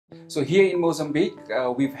So here in Mozambique,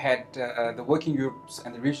 we've had the working groups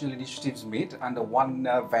and the regional initiatives meet under one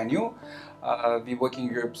venue. The working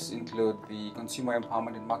groups include the Consumer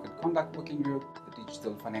Empowerment and Market Conduct Working Group, the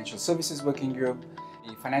Digital Financial Services Working Group,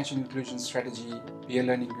 the Financial Inclusion Strategy Peer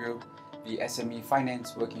Learning Group, the SME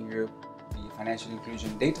Finance Working Group, the Financial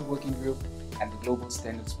Inclusion Data Working Group, and the Global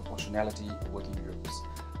Standards Proportionality Working Groups.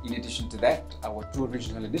 In addition to that, our two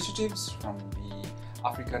regional initiatives from the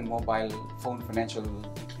African Mobile Phone Financial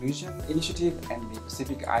Inclusion Initiative and the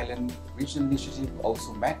Pacific Island Regional Initiative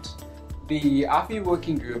also met. The AFI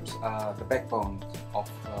working groups are the backbone of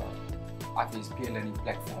AFI's peer learning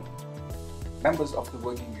platform. Members of the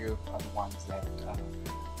working group are the ones that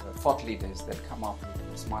the thought leaders that come up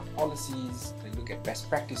with smart policies. They look at best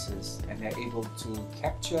practices and they're able to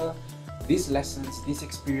capture these lessons, these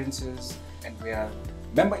experiences, and we are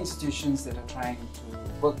member institutions that are trying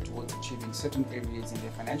to work towards achieving certain areas in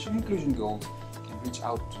their financial inclusion goals can reach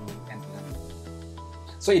out to and learn.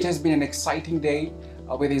 So it has been an exciting day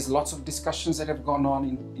where there's lots of discussions that have gone on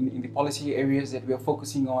in the policy areas that we are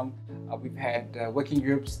focusing on. We've had working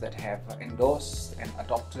groups that have endorsed and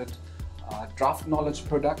adopted draft knowledge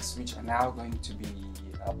products which are now going to be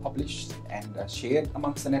published and shared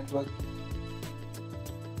amongst the network.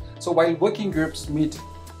 So while working groups meet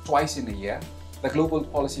twice in a year, the Global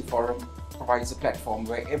Policy Forum provides a platform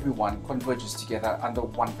where everyone converges together under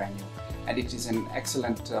one venue, and it is an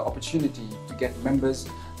excellent opportunity to get members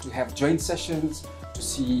to have joint sessions, to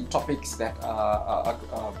see topics that are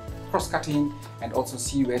cross-cutting, and also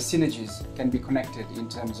see where synergies can be connected in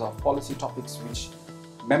terms of policy topics which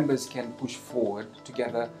members can push forward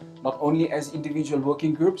together, not only as individual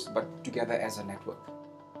working groups but together as a network.